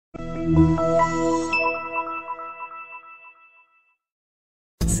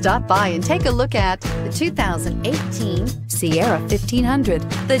Stop by and take a look at the 2018 Sierra 1500.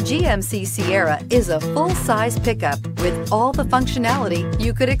 The GMC Sierra is a full-size pickup with all the functionality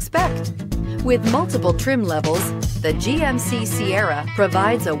you could expect. With multiple trim levels, the GMC Sierra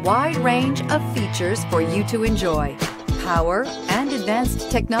provides a wide range of features for you to enjoy. Power and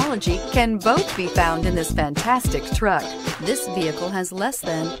advanced technology can both be found in this fantastic truck. This vehicle has less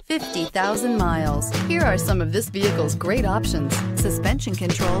than 50,000 miles. Here are some of this vehicle's great options: suspension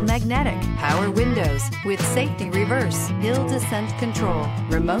control magnetic, power windows with safety reverse, hill descent control,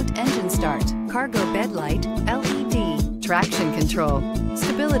 remote engine start, cargo bed light, LED, traction control,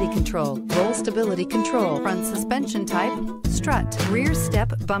 stability control, roll stability control, front suspension type, strut, rear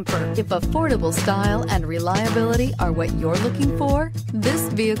step bumper. If affordable style and reliability are what you're looking for, this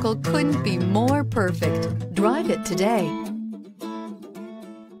vehicle couldn't be more perfect. Drive it today.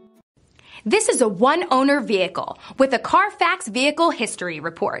 This is a one-owner vehicle with a Carfax Vehicle History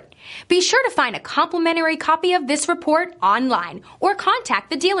Report. Be sure to find a complimentary copy of this report online or contact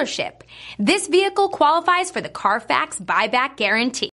the dealership. This vehicle qualifies for the Carfax Buyback Guarantee.